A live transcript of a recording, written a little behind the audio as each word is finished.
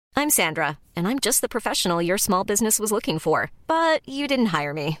I'm Sandra, and I'm just the professional your small business was looking for. But you didn't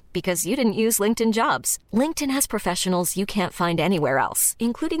hire me because you didn't use LinkedIn Jobs. LinkedIn has professionals you can't find anywhere else,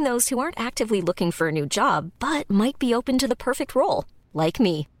 including those who aren't actively looking for a new job, but might be open to the perfect role, like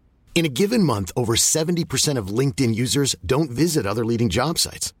me. In a given month, over 70% of LinkedIn users don't visit other leading job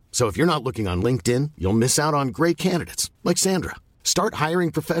sites. So if you're not looking on LinkedIn, you'll miss out on great candidates like Sandra. Start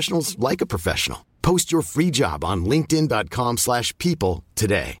hiring professionals like a professional. Post your free job on linkedin.com/people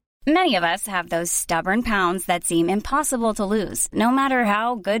today. Many of us have those stubborn pounds that seem impossible to lose, no matter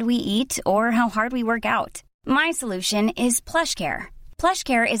how good we eat or how hard we work out. My solution is PlushCare.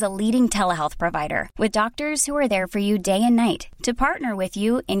 PlushCare is a leading telehealth provider with doctors who are there for you day and night to partner with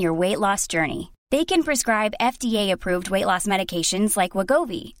you in your weight loss journey. They can prescribe FDA-approved weight loss medications like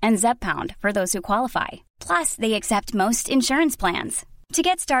Wegovy and Zepbound for those who qualify. Plus, they accept most insurance plans. To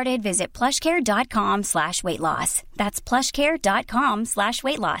get started, visit plushcare.com/weightloss. That's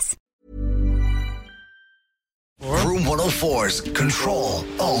plushcare.com/weightloss. Room 104's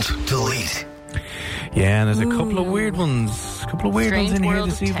Control-Alt-Delete. Yeah, and there's a couple of weird ones. In here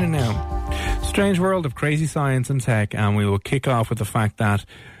this evening now. Strange world of crazy science and tech, and we will kick off with the fact that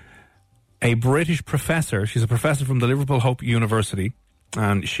a British professor, she's a professor from the Liverpool Hope University,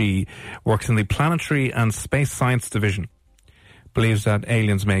 and she works in the Planetary and Space Science Division, believes that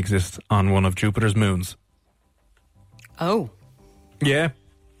aliens may exist on one of Jupiter's moons. Oh. Yeah.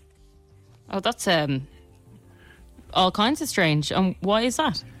 Oh, that's all kinds of strange. Why is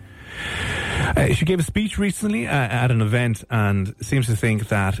that? She gave a speech recently at an event and seems to think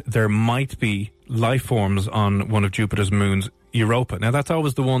that there might be life forms on one of Jupiter's moons, Europa. Now, that's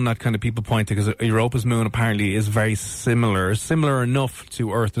always the one that kind of people point to, because Europa's moon apparently is very similar enough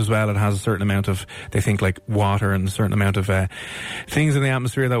to Earth as well. It has a certain amount of, they think, like water and a certain amount of things in the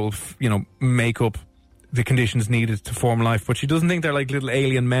atmosphere that will, make up the conditions needed to form life. But she doesn't think they're like little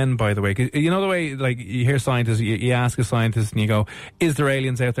alien men, by the way. 'Cause you know the way, like, you hear scientists, you ask a scientist and you go, is there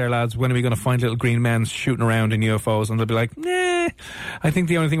aliens out there, lads? When are we going to find little green men shooting around in UFOs? And they'll be like, nah, I think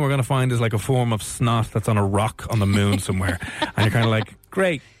the only thing we're going to find is like a form of snot that's on a rock on the moon somewhere. And you're kind of like,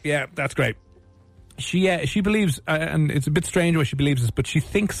 great, yeah, that's great. She believes, and it's a bit strange what she believes this, but she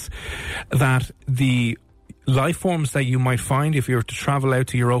thinks that the life forms that you might find if you were to travel out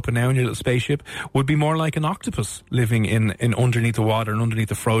to Europa now in your little spaceship would be more like an octopus living in underneath the water and underneath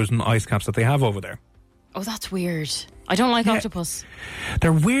the frozen ice caps that they have over there. Oh, that's weird. I don't like octopus.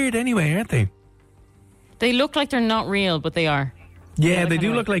 They're weird anyway, aren't they? They look like they're not real, but they are. Yeah, they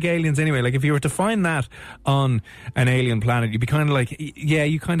do look like aliens anyway. Like, if you were to find that on an alien planet, you'd be kind of like, yeah,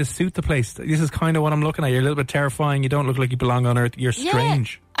 you kind of suit the place. This is kind of what I'm looking at. You're a little bit terrifying. You don't look like you belong on Earth. You're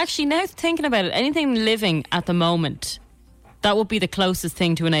strange. Yeah. Actually, now thinking about it, anything living at the moment, that would be the closest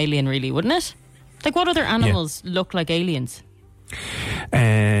thing to an alien, really, wouldn't it? Like, what other animals look like aliens?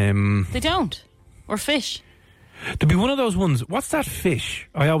 They don't. Or fish. To be one of those ones, what's that fish?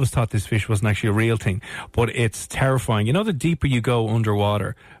 I always thought this fish wasn't actually a real thing, but it's terrifying. You know, the deeper you go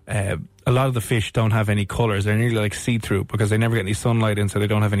underwater, a lot of the fish don't have any colours. They're nearly like see-through because they never get any sunlight in, so they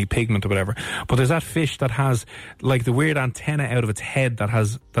don't have any pigment or whatever. But there's that fish that has like the weird antenna out of its head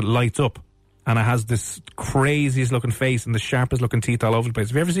that lights up, and it has this craziest looking face and the sharpest looking teeth all over the place.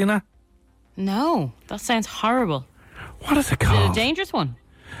 Have you ever seen that? No, that sounds horrible. What is it called? Is it a dangerous one?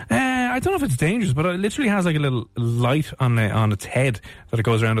 I don't know if it's dangerous, but it literally has like a little light on its head that it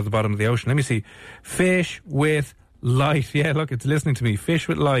goes around at the bottom of the ocean. Let me see. Fish with light. Yeah, look, it's listening to me. Fish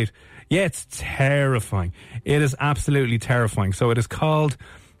with light. Yeah, it's terrifying. It is absolutely terrifying. So it is called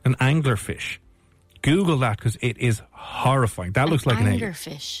an anglerfish. Google that because it is horrifying. That looks like an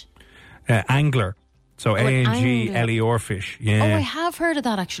anglerfish. Angler. So A-N-G-L-E-R fish. Yeah. Oh, I have heard of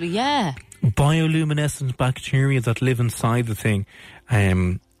that actually, yeah. Bioluminescent bacteria that live inside the thing.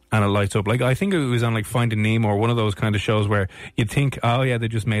 And it lights up. Like, I think it was on like Finding Nemo or one of those kind of shows where you'd think, oh yeah, they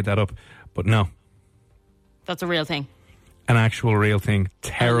just made that up. But no. That's a real thing. An actual real thing.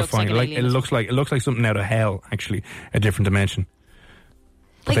 Terrifying. It looks like something out of hell, actually. A different dimension.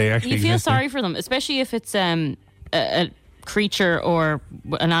 But like, they actually you feel sorry for them, especially if it's a creature or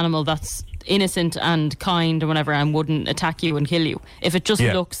an animal that's innocent and kind or whatever and wouldn't attack you and kill you. If it just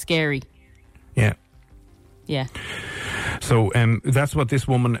looks scary. Yeah. Yeah. So that's what this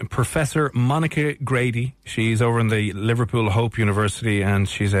woman, Professor Monica Grady, she's over in the Liverpool Hope University, and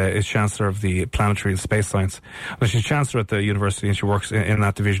she's is Chancellor of the Planetary and Space Science. Well, she's Chancellor at the university and she works in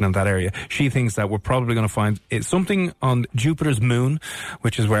that division in that area. She thinks that we're probably going to find something on Jupiter's moon,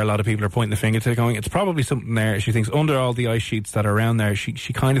 which is where a lot of people are pointing the finger to, going, it's probably something there. She thinks under all the ice sheets that are around there,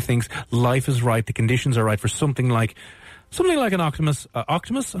 she kind of thinks life is right, the conditions are right for something like an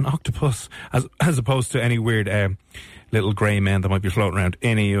octopus, as opposed to any weird little grey men that might be floating around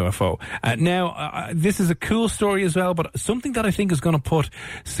in a UFO. Now, this is a cool story as well, but something that I think is going to put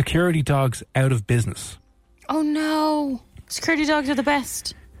security dogs out of business. Oh no. Security dogs are the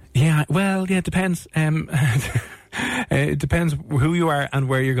best. Yeah, well, yeah, it depends. It depends who you are and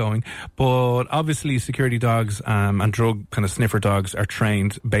where you're going. But obviously security dogs and drug kind of sniffer dogs are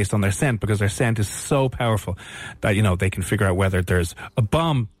trained based on their scent, because their scent is so powerful that, you know, they can figure out whether there's a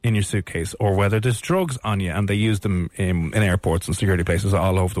bomb in your suitcase or whether there's drugs on you, and they use them in airports and security places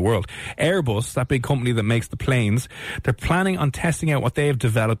all over the world. Airbus, that big company that makes the planes, they're planning on testing out what they have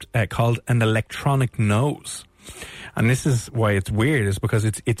developed called an electronic nose. And this is why it's weird, is because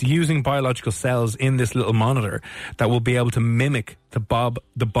it's using biological cells in this little monitor that will be able to mimic the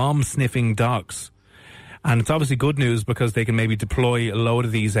bomb sniffing dogs. And it's obviously good news because they can maybe deploy a load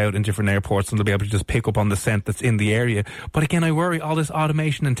of these out in different airports and they'll be able to just pick up on the scent that's in the area. But again, I worry all this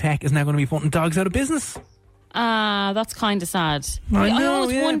automation and tech is now going to be putting dogs out of business. That's kind of sad. I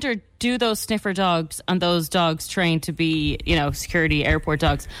always wondered, do those sniffer dogs and those dogs trained to be, you know, security airport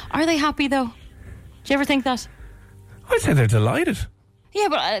dogs, are they happy though? Do you ever think that? I'd say they're delighted. Yeah,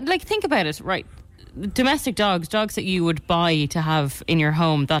 but like, think about it, right? Domestic dogs that you would buy to have in your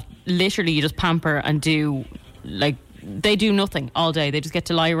home, that literally you just pamper and do, like, they do nothing all day. They just get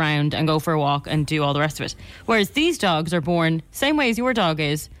to lie around and go for a walk and do all the rest of it. Whereas these dogs are born same way as your dog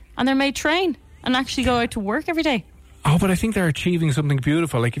is, and they're made train and actually go out to work every day. Oh, but I think they're achieving something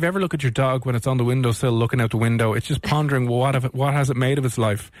beautiful. Like, if you ever look at your dog when it's on the windowsill looking out the window, it's just pondering what has it made of its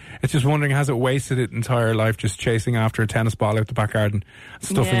life. It's just wondering, has it wasted its entire life just chasing after a tennis ball out the back garden,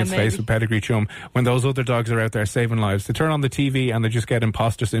 stuffing its face with pedigree chum, when those other dogs are out there saving lives. They turn on the TV and they just get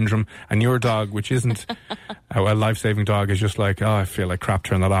imposter syndrome, and your dog, which isn't a life-saving dog, is just like, oh, I feel like crap,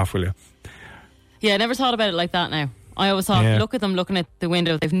 turn that off, will you? Yeah, I never thought about it like that now. I always thought, look at them looking at the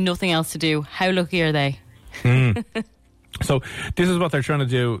window, they've nothing else to do. How lucky are they? So this is what they're trying to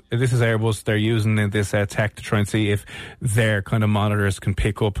do. This is Airbus. They're using this tech to try and see if their kind of monitors can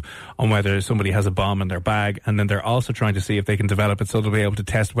pick up on whether somebody has a bomb in their bag, and then they're also trying to see if they can develop it so they'll be able to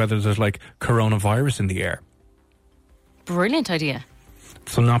test whether there's like coronavirus in the air. Brilliant idea.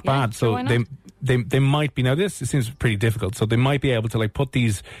 So not bad. So they might be, now this seems pretty difficult, so they might be able to like put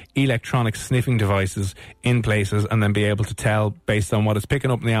these electronic sniffing devices in places and then be able to tell based on what it's picking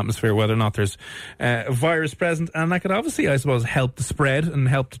up in the atmosphere whether or not there's a virus present, and that could obviously, I suppose, help the spread and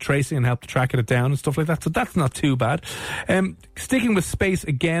help the tracing and help the tracking it down and stuff like that. So that's not too bad. Sticking with space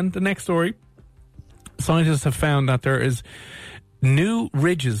again, the next story, scientists have found that there is new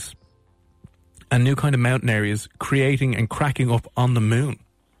ridges and new kind of mountain areas creating and cracking up on the moon.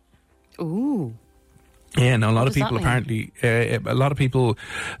 Ooh. Yeah, now a lot of people apparently,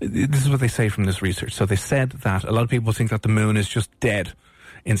 this is what they say from this research. So they said that a lot of people think that the moon is just dead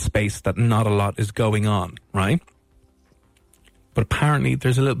in space, that not a lot is going on, right? But apparently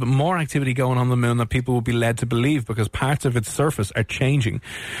there's a little bit more activity going on the moon than people will be led to believe, because parts of its surface are changing.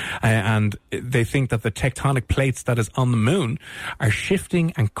 And they think that the tectonic plates that is on the moon are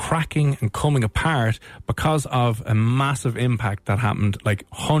shifting and cracking and coming apart because of a massive impact that happened like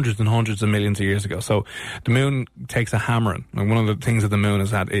hundreds and hundreds of millions of years ago. So the moon takes a hammering. And one of the things of the moon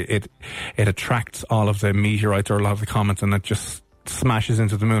is that it attracts all of the meteorites or a lot of the comets, and it just smashes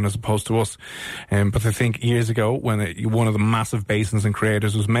into the moon as opposed to us. But I think years ago, when one of the massive basins and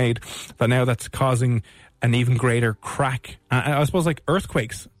craters was made, that now that's causing an even greater crack. I suppose like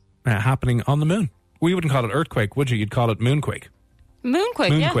earthquakes happening on the moon. We wouldn't call it earthquake, would you? You'd call it moonquake.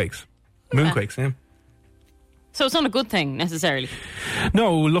 Moonquakes, Moonquakes, yeah. So it's not a good thing, necessarily.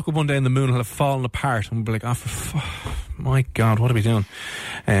 No, we'll look up one day and the moon will have fallen apart and we'll be like, my God, what are we doing?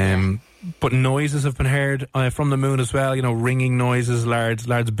 But noises have been heard from the moon as well, you know, ringing noises, large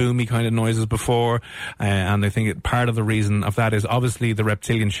boomy kind of noises before. And I think part of the reason of that is obviously the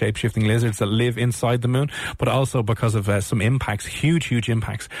reptilian shape-shifting lizards that live inside the moon, but also because of some impacts, huge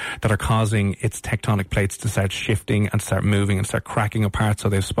impacts that are causing its tectonic plates to start shifting and start moving and start cracking apart. So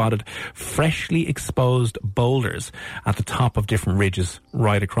they've spotted freshly exposed boulders at the top of different ridges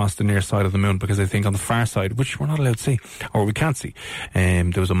right across the near side of the moon, because they think on the far side, which we're not allowed to see, or we can't see,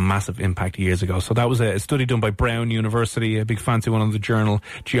 there was a massive impact years ago. So that was a study done by Brown University, a big fancy one on the journal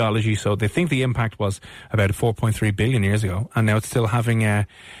Geology. So they think the impact was about 4.3 billion years ago, and now it's still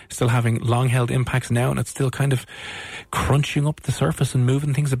having long-held impacts now, and it's still kind of crunching up the surface and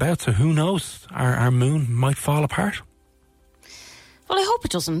moving things about. So who knows? Our moon might fall apart. Well, I hope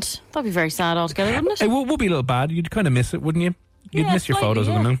it doesn't. That'd be very sad altogether, wouldn't it? It would be a little bad. You'd kind of miss it, wouldn't you? You'd miss your photos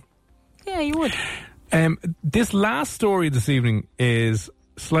of the moon. Yeah, you would. This last story this evening is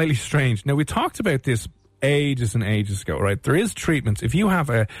slightly strange. Now, we talked about this ages and ages ago, right? There is treatments. If you have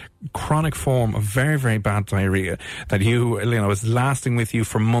a chronic form of very, very bad diarrhea that you know is lasting with you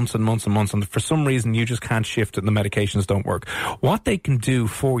for months and months and months, and for some reason you just can't shift it and the medications don't work, what they can do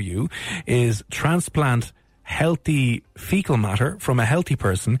for you is transplant healthy fecal matter from a healthy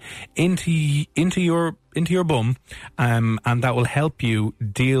person into your bum, and that will help you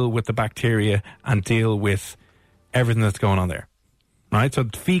deal with the bacteria and deal with everything that's going on there. Right? So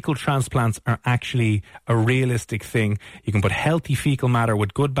fecal transplants are actually a realistic thing. You can put healthy fecal matter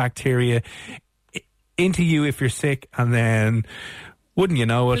with good bacteria into you if you're sick, and then, wouldn't you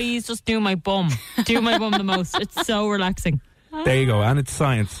know it? Please just do my bum. Do my bum the most. It's so relaxing. There you go. And it's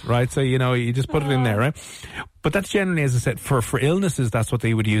science, right? So, you know, you just put it in there, right? But that's generally, as I said, for illnesses, that's what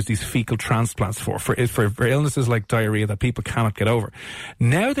they would use these fecal transplants for illnesses like diarrhea that people cannot get over.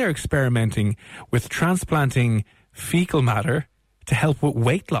 Now they're experimenting with transplanting fecal matter to help with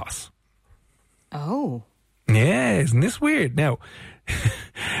weight loss. Oh. Yeah, isn't this weird? Now,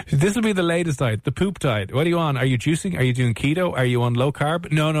 this will be the latest diet, the poop diet. What are you on? Are you juicing? Are you doing keto? Are you on low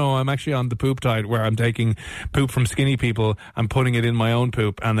carb? No, I'm actually on the poop diet, where I'm taking poop from skinny people, I'm putting it in my own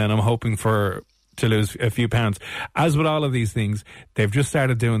poop, and then I'm hoping to lose a few pounds. As with all of these things, they've just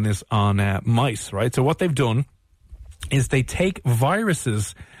started doing this on mice, right? So what they've done is they take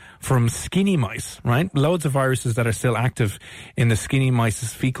viruses from skinny mice, right? Loads of viruses that are still active in the skinny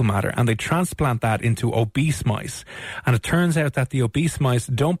mice's fecal matter, and they transplant that into obese mice. And it turns out that the obese mice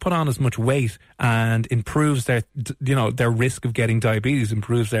don't put on as much weight, and improves their risk of getting diabetes,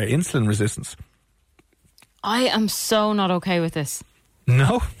 improves their insulin resistance. I am so not okay with this.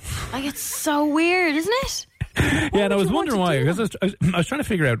 No? Like, it's so weird, isn't it? Yeah, and I was wondering why, because I was trying to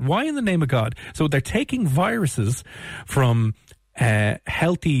figure out why in the name of God. So they're taking viruses from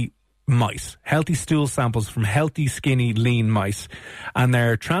healthy mice, healthy stool samples from healthy, skinny, lean mice, and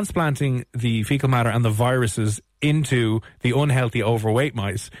they're transplanting the fecal matter and the viruses into the unhealthy, overweight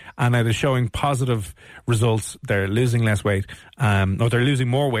mice, and now they're showing positive results. They're losing less weight, or they're losing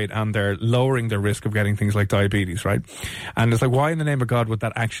more weight, and they're lowering their risk of getting things like diabetes, right? And it's like, why in the name of God would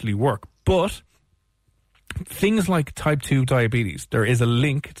that actually work? But things like type 2 diabetes, there is a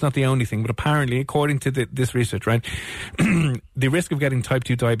link. It's not the only thing, but apparently, according to this research, right, the risk of getting type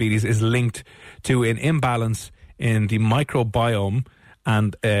 2 diabetes is linked to an imbalance in the microbiome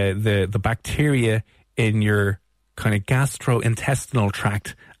and the bacteria in your kind of gastrointestinal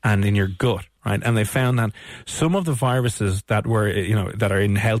tract and in your gut, right? And they found that some of the viruses that are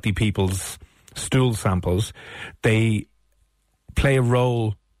in healthy people's stool samples, they play a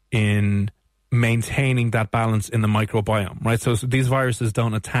role in maintaining that balance in the microbiome, right? So these viruses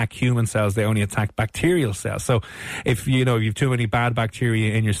don't attack human cells, they only attack bacterial cells. So if you have too many bad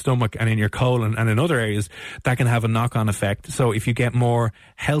bacteria in your stomach and in your colon and in other areas, that can have a knock-on effect. So if you get more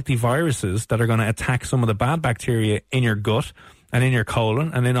healthy viruses that are going to attack some of the bad bacteria in your gut and in your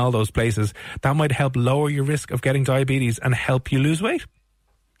colon and in all those places, that might help lower your risk of getting diabetes and help you lose weight.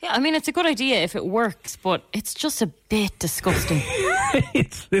 Yeah, I mean, it's a good idea if it works, but it's just a bit disgusting.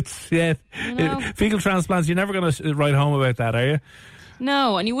 It's fecal transplants, you're never going to write home about that, are you?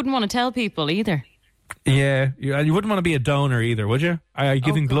 No, and you wouldn't want to tell people either. Yeah, you wouldn't want to be a donor either, would you? Are you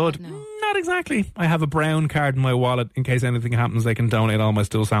giving blood? No. Not exactly. I have a brown card in my wallet in case anything happens. I can donate all my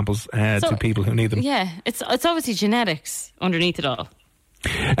stool samples to people who need them. Yeah, it's obviously genetics underneath it all.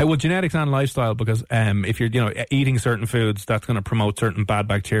 Well, genetics and lifestyle, because if you're eating certain foods, that's going to promote certain bad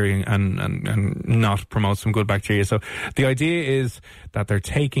bacteria and not promote some good bacteria. So the idea is that they're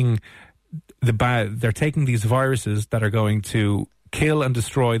taking these viruses that are going to kill and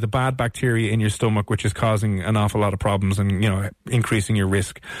destroy the bad bacteria in your stomach, which is causing an awful lot of problems and increasing your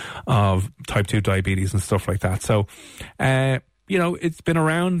risk of type 2 diabetes and stuff like that. So it's been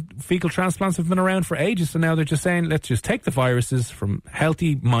around. Fecal transplants have been around for ages, so now they're just saying, let's just take the viruses from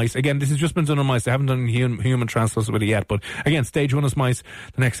healthy mice. Again, this has just been done on mice. They haven't done human transplants with it yet. But again, stage 1 is mice.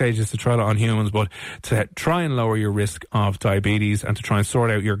 The next stage is to try it on humans, but to try and lower your risk of diabetes and to try and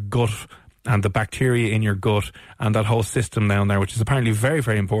sort out your gut and the bacteria in your gut and that whole system down there, which is apparently very,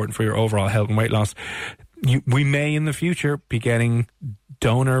 very important for your overall health and weight loss. We may in the future be getting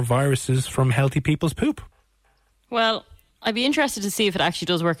donor viruses from healthy people's poop. Well, I'd be interested to see if it actually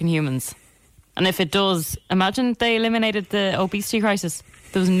does work in humans. And if it does, imagine they eliminated the obesity crisis.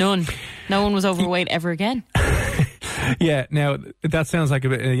 There was none. No one was overweight ever again. Yeah, now, that sounds like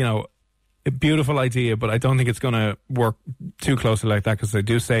a beautiful idea, but I don't think it's going to work too closely like that, because they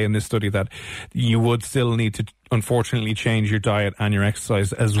do say in this study that you would still need to, unfortunately, change your diet and your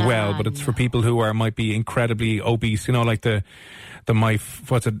exercise as well. But it's for people who might be incredibly obese, like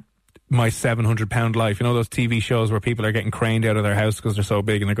My 700-Pound Life. You know those TV shows where people are getting craned out of their house because they're so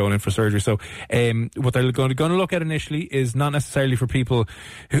big and they're going in for surgery. So what they're going to look at initially is not necessarily for people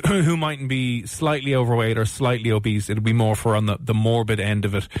who mightn't be slightly overweight or slightly obese. It'll be more for on the morbid end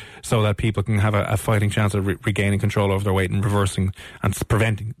of it, so that people can have a fighting chance of regaining control over their weight and reversing and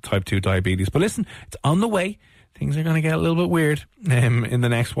preventing type 2 diabetes. But listen, it's on the way. Things are going to get a little bit weird in the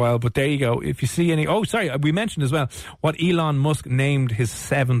next while, but there you go. If you see any... Oh, sorry, we mentioned as well what Elon Musk named his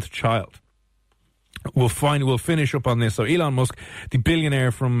 7th child. We'll finish up on this. So Elon Musk, the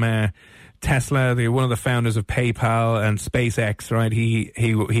billionaire from Tesla, one of the founders of PayPal and SpaceX, right?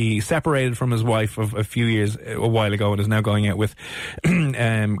 He separated from his wife of a while ago, and is now going out with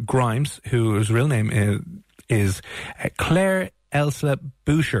Grimes, whose real name is Claire Elsa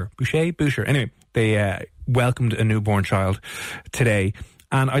Boucher. Anyway, they welcomed a newborn child today,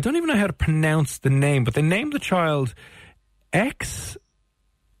 and I don't even know how to pronounce the name, but they named the child X,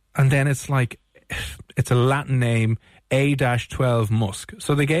 and then it's a Latin name, A-12 Musk.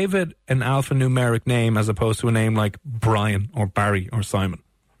 So they gave it an alphanumeric name as opposed to a name like Brian or Barry or Simon.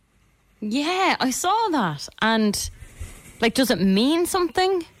 Yeah, I saw that. And, does it mean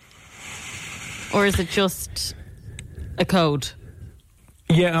something? Or is it just a code?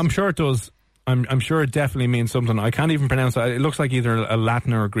 Yeah, I'm sure it does. I'm sure it definitely means something. I can't even pronounce it. It looks like either a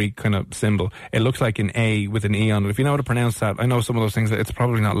Latin or a Greek kind of symbol. It looks like an A with an E on it. If you know how to pronounce that, I know some of those things. It's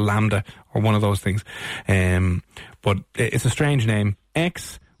probably not lambda or one of those things. But it's a strange name.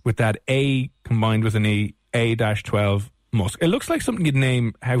 X with that A combined with an E, A-12 Musk. It looks like something you'd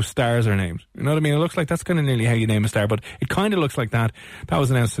name how stars are named. You know what I mean? It looks like that's kind of nearly how you name a star, but it kind of looks like that. That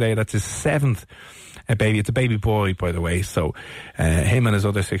was announced today. That's his 7th baby. It's a baby boy, by the way. So him and his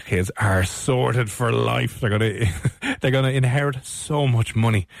other 6 kids are sorted for life. They're gonna inherit so much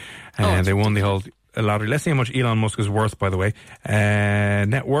money. They won the whole lottery. Let's see how much Elon Musk is worth, by the way.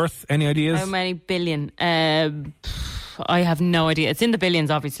 Net worth, any ideas? How many billion? I have no idea. It's in the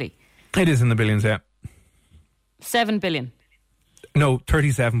billions, obviously. It is in the billions, yeah. 7 billion. No,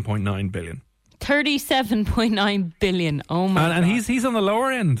 37.9 billion. 37.9 billion. Oh my God. And he's on the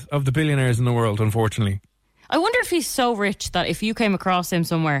lower end of the billionaires in the world, unfortunately. I wonder if he's so rich that if you came across him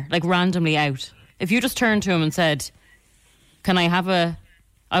somewhere, randomly out, if you just turned to him and said, can I have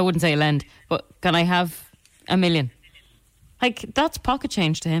I wouldn't say a lend, but can I have $1 million? That's pocket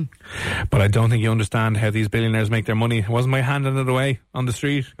change to him. But I don't think you understand how these billionaires make their money. It wasn't my handing it away on the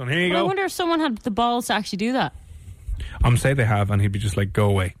street. Going, here you go. I wonder if someone had the balls to actually do that. I'm say they have, and he'd be just like, go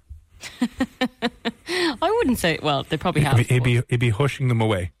away. I wouldn't say. Well, they probably have. He'd be hushing them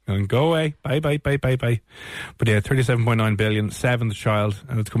away, going, go away, bye. But yeah, 37.9 billion, 7th child,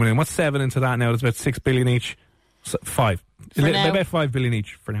 and it's coming in. What's 7 into that now? It's about 6 billion each. 5. About 5 billion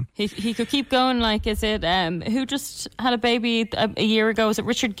each for them. He could keep going. Is it who just had a baby a year ago? Is it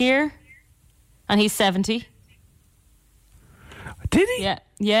Richard Gere? And he's 70. Did he?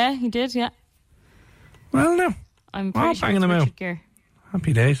 Yeah, he did. Yeah. Well, no, I'm pretty sure it's Richard Gere.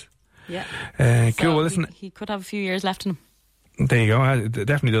 Happy days. Yeah. Cool. Well, listen, he could have a few years left in him. There you go. It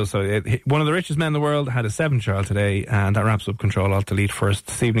definitely does. So, one of the richest men in the world had a 7th child today, and that wraps up Control Alt Delete first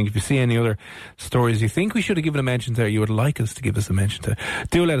this evening. If you see any other stories you think we should have given a mention to, or you would like us to give us a mention to,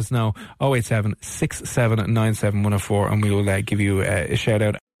 do let us know. 087 6797 104, and we will give you a shout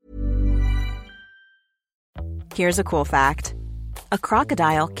out. Here's a cool fact: a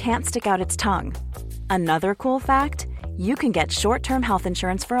crocodile can't stick out its tongue. Another cool fact: you can get short-term health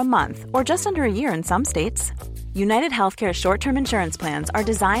insurance for a month or just under a year in some states. United Healthcare short-term insurance plans are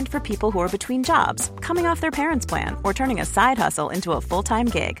designed for people who are between jobs, coming off their parents' plan, or turning a side hustle into a full-time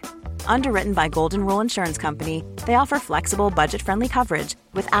gig. Underwritten by Golden Rule Insurance Company, they offer flexible, budget-friendly coverage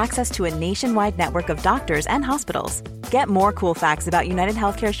with access to a nationwide network of doctors and hospitals. Get more cool facts about United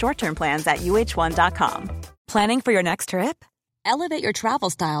Healthcare short-term plans at uh1.com. Planning for your next trip? Elevate your travel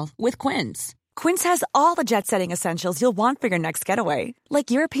style with Quince. Quince has all the jet-setting essentials you'll want for your next getaway,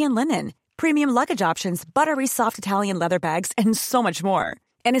 like European linen, premium luggage options, buttery soft Italian leather bags, and so much more.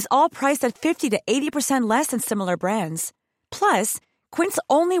 And is all priced at 50 to 80% less than similar brands. Plus, Quince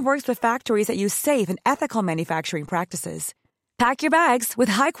only works with factories that use safe and ethical manufacturing practices. Pack your bags with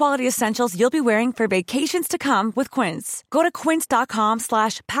high-quality essentials you'll be wearing for vacations to come with Quince. Go to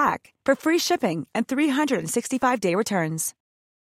quince.com/pack for free shipping and 365-day returns.